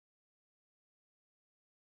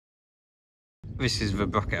This is the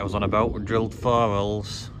bracket I was on about. We drilled 4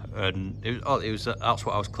 holes, and that's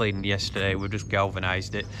what I was cleaning yesterday. We just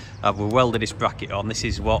galvanised it. We welded this bracket on. This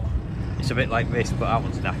is what it's a bit like this, but that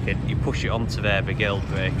one's knackered. You push it onto there, the gill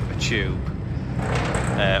brake of a tube.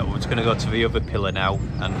 We're just going to go to the other pillar now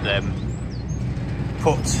and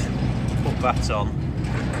put that on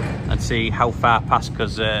and see how far past,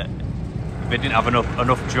 because they didn't have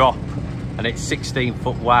enough drop, and it's 16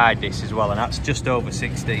 foot wide this as well, and that's just over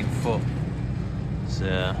 16 foot.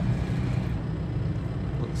 So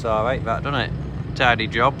looks all right, that, doesn't it? Tidy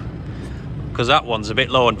job, because that one's a bit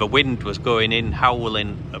low and the wind was going in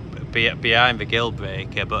howling behind the gill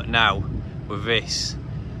breaker, but now with this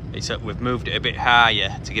we've moved it a bit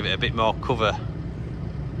higher to give it a bit more cover.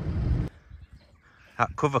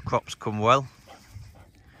 That cover crop's come well,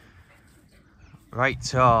 right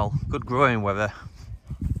tall, good growing weather.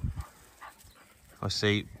 I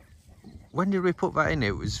see, when did we put that in?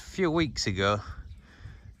 It was a few weeks ago.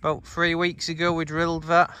 About 3 weeks ago we drilled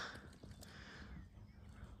that.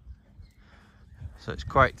 So it's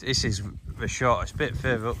quite, this is the shortest bit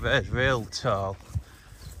further up there, it's real tall.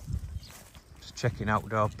 Just checking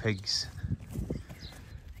outdoor pigs.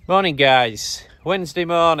 Morning guys, Wednesday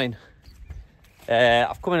morning.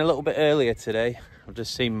 I've come in a little bit earlier today. I've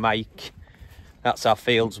just seen Mike, that's our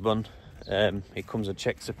fieldsman. He comes and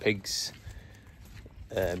checks the pigs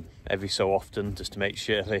every so often, just to make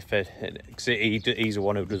sure if he's the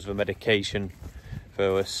one who does the medication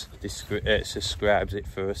for us, prescribes it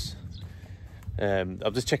for us.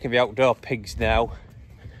 I'm just checking the outdoor pigs now.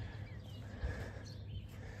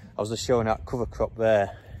 I was just showing that cover crop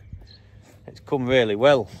there. It's come really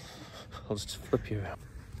well. I'll just flip you around.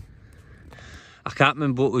 I can't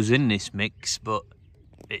remember what was in this mix, but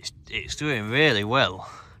it's doing really well.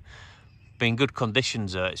 Been good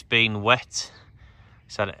conditions though. It's been wet.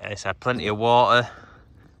 It's had plenty of water,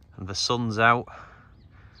 and the sun's out.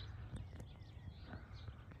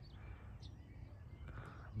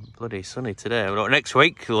 Bloody sunny today. But next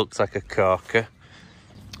week looks like a corker.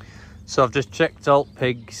 So I've just checked all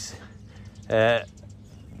pigs. There's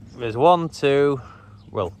 1, 2,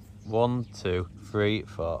 3,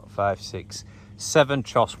 4, 5, 6, 7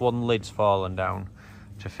 troughs, 1 lid's fallen down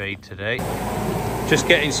to feed today. Just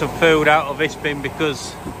getting some food out of this bin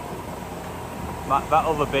because that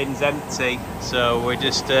other bin's empty, so we're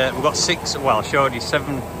just we've got 6, well I showed you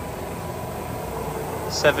 7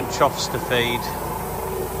 troughs to feed.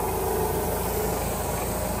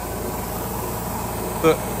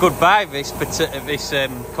 But goodbye this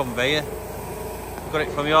conveyor. Got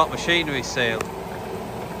it from York Machinery sale.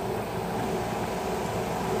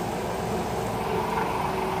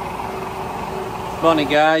 Morning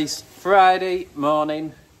guys, Friday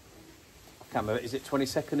morning. I can't remember, is it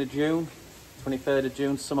 22nd of June? 23rd of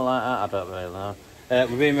June, something like that, I don't really know.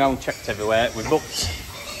 We've been around, checked everywhere. We've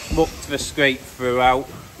mucked the scrape throughout,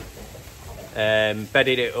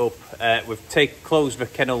 bedded it up. We've closed the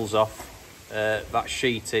kennels off, that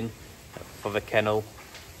sheeting for the kennel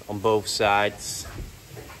on both sides.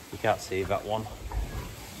 You can't see that one.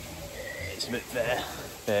 It's a bit there.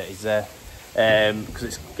 There it is there. Because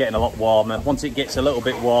it's getting a lot warmer. Once it gets a little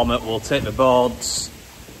bit warmer, we'll take the boards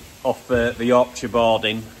off the Yorkshire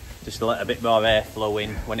boarding, just to let a bit more air flow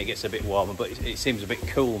in when it gets a bit warmer, but it seems a bit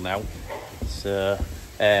cool now. So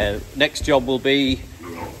next job will be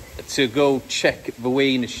to go check the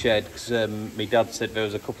weaner shed, because my dad said there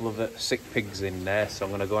was a couple of sick pigs in there, so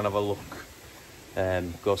I'm going to go and have a look,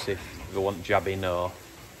 go see if they want jabbing or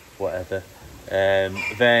whatever.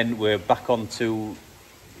 Then we're back on to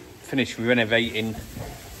finish renovating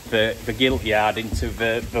the gilt yard into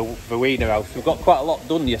the weaner house. We've got quite a lot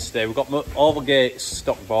done yesterday. We've got all the gates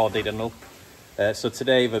stock boarded and up. So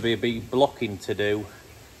today there'll be blocking to do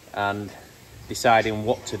and deciding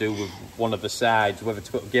what to do with one of the sides, whether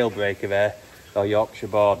to put a gill breaker there or Yorkshire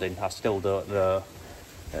boarding. I still don't know,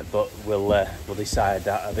 but we'll decide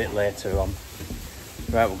that a bit later on.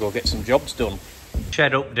 Right, we'll go get some jobs done.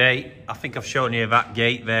 Shed update. I think I've shown you that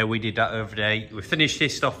gate there. We did that over day. We finished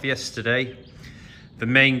this off yesterday. The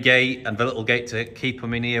main gate and the little gate to keep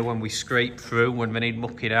them in here when we scrape through, when they need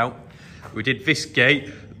mucking out. We did this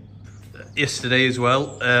gate yesterday as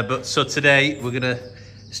well. But so today we're going to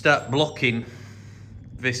start blocking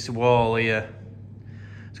this wall here.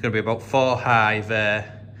 It's going to be about 4 high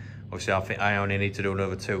there. Obviously, I think I only need to do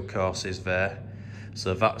another 2 courses there.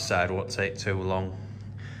 So that side won't take too long.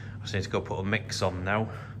 I just need to go put a mix on now.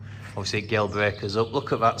 Obviously, gill breakers up.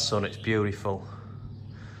 Look at that sun, it's beautiful.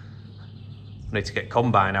 I need to get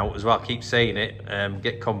combine out as well. I keep saying it,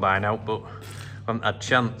 get combine out, but I haven't had a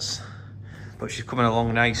chance. But she's coming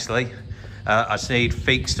along nicely. I just need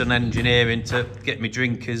Feakston Engineering to get me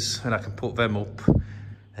drinkers, and I can put them up,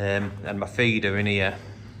 and my feeder in here,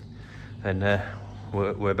 and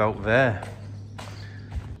we're about there.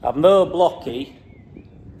 I'm no blocky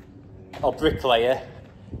or bricklayer,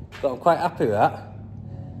 but I'm quite happy with that.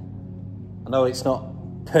 I know it's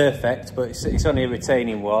not perfect, but it's only a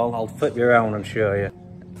retaining wall. I'll flip you around and show you.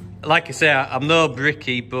 Like I say, I'm no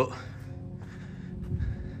bricky, but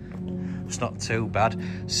it's not too bad.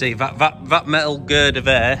 See, that metal girder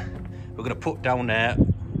there, we're going to put down there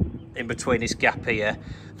in between this gap here,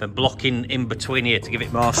 then blocking in between here to give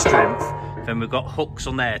it more strength. Then we've got hooks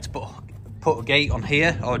on there to put a gate on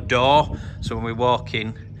here, or a door, so when we walk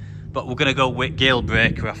in. But we're going to go with gale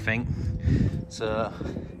breaker, I think. So,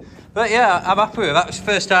 but yeah, I'm happy with that. It's the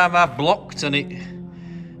first time I've blocked, and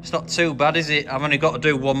it's not too bad, is it? I've only got to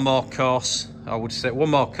do one more course. I would say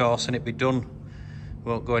one more course and it'd be done.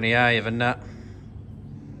 Won't go any higher than that,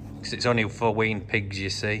 because it's only for weaned pigs, you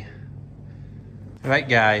see. Right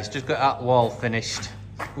guys, just got that wall finished.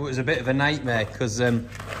 It was a bit of a nightmare because that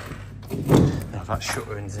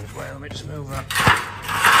shuttering's in the way. Let me just move that.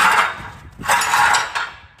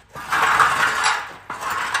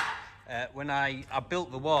 When I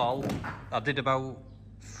built the wall, I did about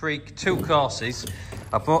two courses.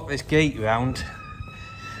 I brought this gate round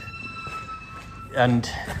and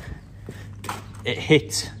it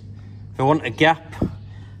hit. There wasn't a gap,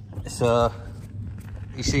 so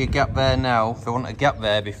you see a gap there now. There wasn't a gap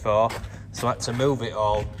there before, so I had to move it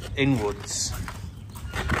all inwards.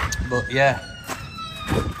 But yeah,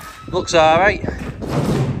 looks all right.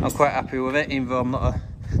 I'm quite happy with it, even though I'm not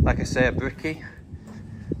like I say, a bricky.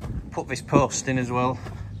 Put this post in as well.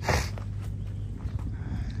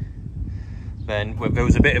 Then there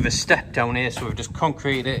was a bit of a step down here, so we've just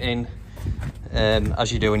concreted it in.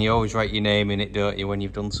 As you do, and you always write your name in it, don't you, when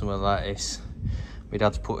you've done something like this. My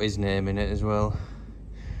dad's put his name in it as well.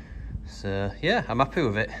 So yeah, I'm happy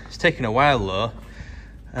with it. It's taken a while though.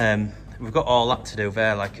 We've got all that to do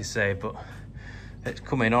there, like I say, but it's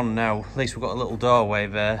coming on now. At least we've got a little doorway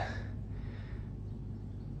there.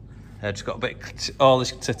 Just got a bit all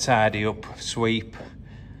this to tidy up, sweep,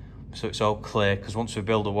 so it's all clear, because once we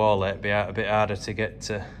build a wall it'd be a bit harder to get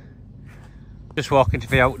to. Just walking to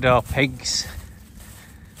the outdoor pigs.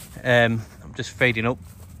 I'm just feeding up.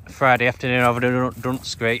 Friday afternoon, I've done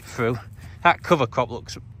straight through. That cover crop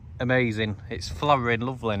looks amazing. It's flowering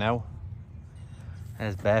lovely now.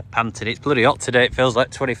 There's Bear panting. It's bloody hot today. It feels like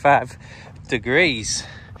 25 degrees.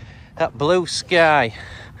 That blue sky.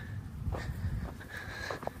 I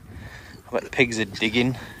bet the pigs are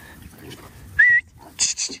digging.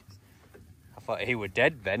 I thought he were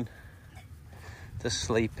dead then. Just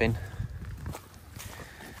sleeping.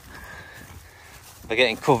 They're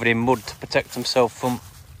getting covered in mud to protect themselves from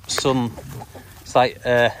sun. It's like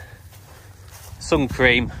sun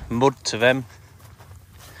cream, mud to them.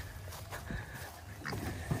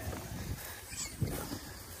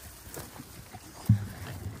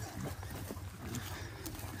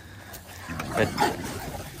 They're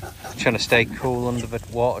trying to stay cool under the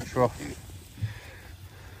water trough.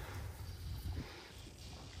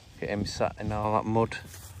 Get him sat in all that mud.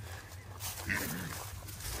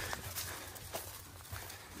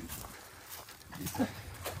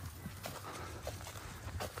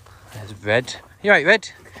 There's Red. You right, Red?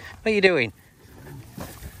 What are you doing?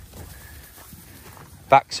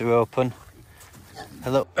 Backs are open.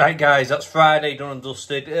 Hello. Right guys, that's Friday, done and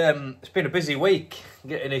dusted. It's been a busy week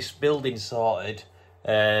getting this building sorted.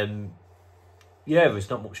 Yeah, there's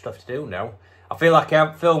not much stuff to do now. I feel like I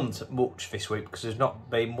haven't filmed much this week because there's not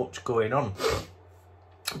been much going on.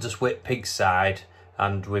 Just with pig side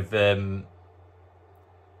and with this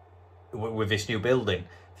new building,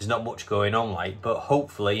 there's not much going on, like. But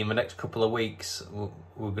hopefully in the next couple of weeks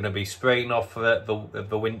we're going to be spraying off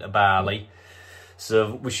the winter barley.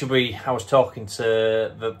 So we should be. I was talking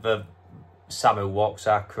to the Sam who walks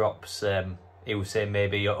our crops. He was saying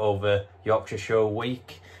maybe over Yorkshire Show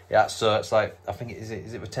week. Yeah, so it's like, I think is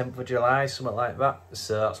it the 10th of July, something like that.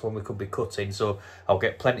 So that's when we could be cutting. So I'll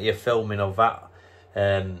get plenty of filming of that.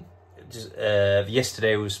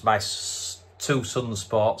 Yesterday was my two sons'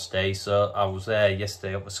 sports day, so I was there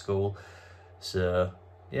yesterday up at school. So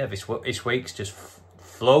yeah, this week's just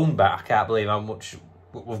flown back. I can't believe how much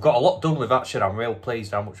we've got. A lot done with that shit. I'm real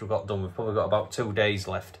pleased how much we've got done. We've probably got about 2 days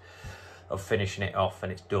left of finishing it off,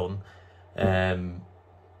 and it's done.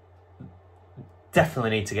 Definitely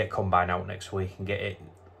need to get combine out next week and get it,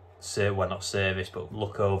 well, not serviced, but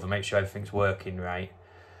look over, make sure everything's working right.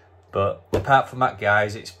 But apart from that,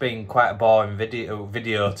 guys, it's been quite a boring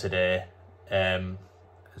video today. There's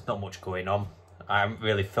not much going on. I haven't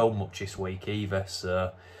really filmed much this week either,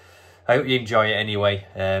 so I hope you enjoy it anyway.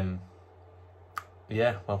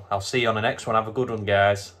 Yeah, well, I'll see you on the next one. Have a good one,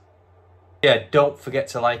 guys. Yeah, don't forget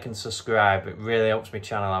to like and subscribe. It really helps my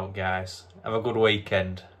channel out, guys. Have a good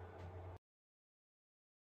weekend.